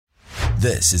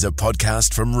This is a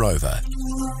podcast from Rover.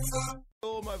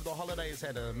 Over the holidays,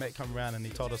 had a mate come around and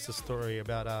he told us a story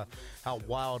about how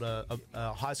wild a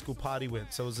high school party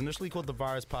went. So it was initially called the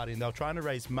Virus Party, and they were trying to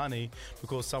raise money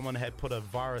because someone had put a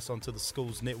virus onto the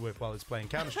school's network while he was playing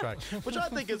Counter-Strike, which I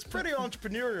think is pretty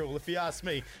entrepreneurial if you ask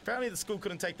me. Apparently the school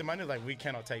couldn't take the money, like, we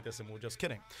cannot take this, and we're just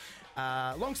kidding.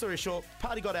 Long story short,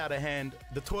 party got out of hand.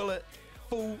 The toilet,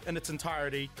 full in its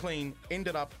entirety, clean,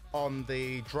 ended up on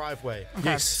the driveway. Okay.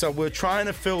 Yes. So we're trying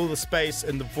to fill the space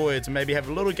in the voids and maybe have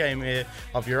a little game here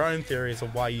of your own theories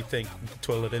of why you think the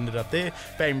toilet ended up there.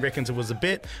 Bane reckons it was a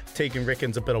bit. Tegan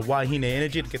reckons a bit of wahine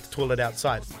energy to get the toilet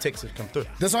outside. Text it come through.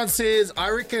 This one says, I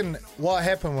reckon what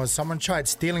happened was someone tried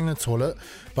stealing the toilet,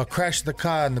 but crashed the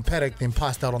car in the paddock, then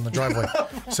passed out on the driveway.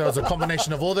 So it's a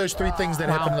combination of all those three things that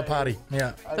happened at the party.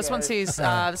 Yeah. This one says,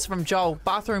 this is from Joel.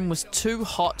 Bathroom was too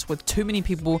hot with too many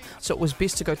people, so it was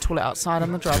best to go toilet outside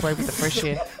on the driveway with the fresh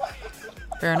air.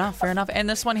 Fair enough, fair enough. And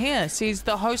this one here says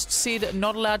the host said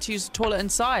not allowed to use the toilet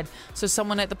inside, so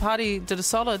someone at the party did a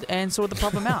solid and sorted the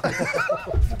problem out.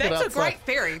 That's a great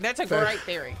theory. That's a great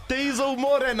theory. Diesel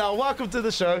Morena, welcome to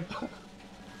the show.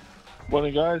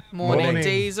 Morning, guys. Morning,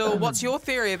 Diesel. What's your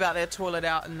theory about that toilet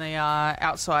out in the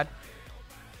outside?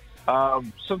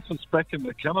 Since it's back in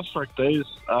the Counter-Strike days,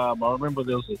 I remember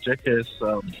there was a Jackass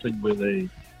thing where they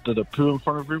did a poo in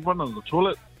front of everyone on the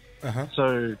toilet.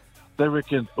 So they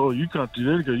reckon, oh, you can't do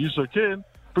that. You go, yes, I can.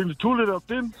 Bring the toilet out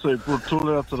then. So they brought the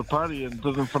toilet out to the party and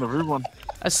did it in front of everyone.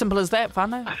 As simple as that,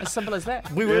 Whānau. As simple as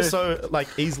that. We were so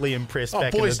easily impressed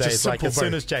back in the days. Like, as soon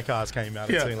bro. as Jackass came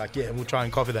out, it's like, yeah, we'll try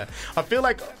and copy that. I feel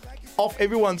like off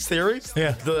everyone's theories,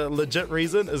 the legit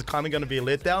reason is kind of going to be a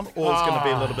letdown, or it's going to be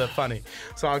a little bit funny.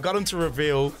 So I got him to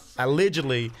reveal,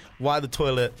 allegedly, why the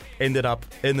toilet ended up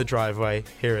in the driveway.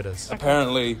 Here it is.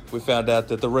 Apparently, we found out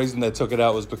that the reason they took it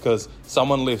out was because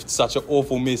someone left such an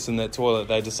awful mess in that toilet,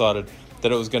 they decided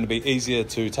that it was going to be easier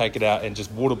to take it out and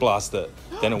just water blast it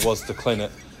than it was to clean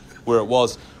it where it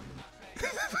was.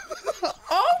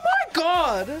 Oh my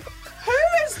God! Who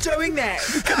is doing that?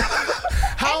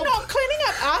 And not cleaning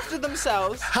up after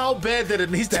themselves. How bad that it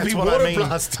needs to be what I water mean.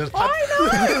 blasted? I know.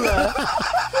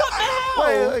 What the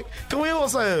hell? Wait, can we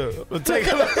also take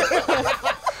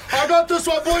I got this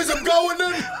one, boys. I'm going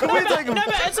in. Can we take No,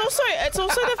 but it's also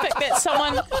the fact that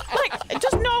someone, like,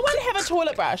 does no one have a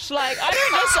toilet brush? Like, I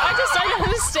just don't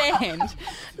understand.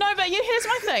 No, but here's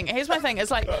my thing.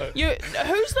 It's like,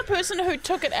 who's the person who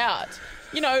took it out?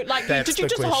 You know, like, did you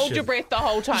just hold your breath the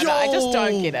whole time? I just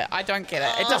don't get it. I don't get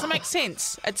it. It doesn't make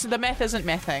sense. The math isn't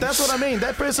mathing. That's what I mean.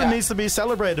 That person needs to be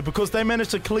celebrated because they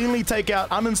managed to cleanly take out,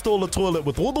 uninstall a toilet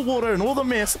with all the water and all the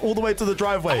mess all the way to the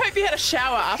driveway. I hope you had a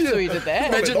shower after you did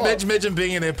that. Imagine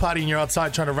being in their party and you're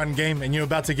outside trying to run game and you're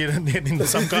about to get in there and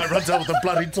some guy runs out with a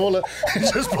bloody toilet and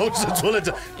just pokes the toilet.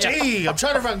 Gee, I'm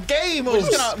trying to run game. We're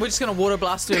just gonna water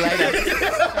blast you later.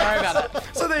 Don't worry about it.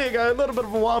 So there you go. A little bit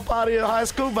of a wild party at high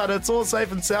school, but it's all safe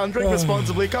and sound. Drink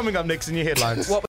responsibly. Coming up next in your headlines.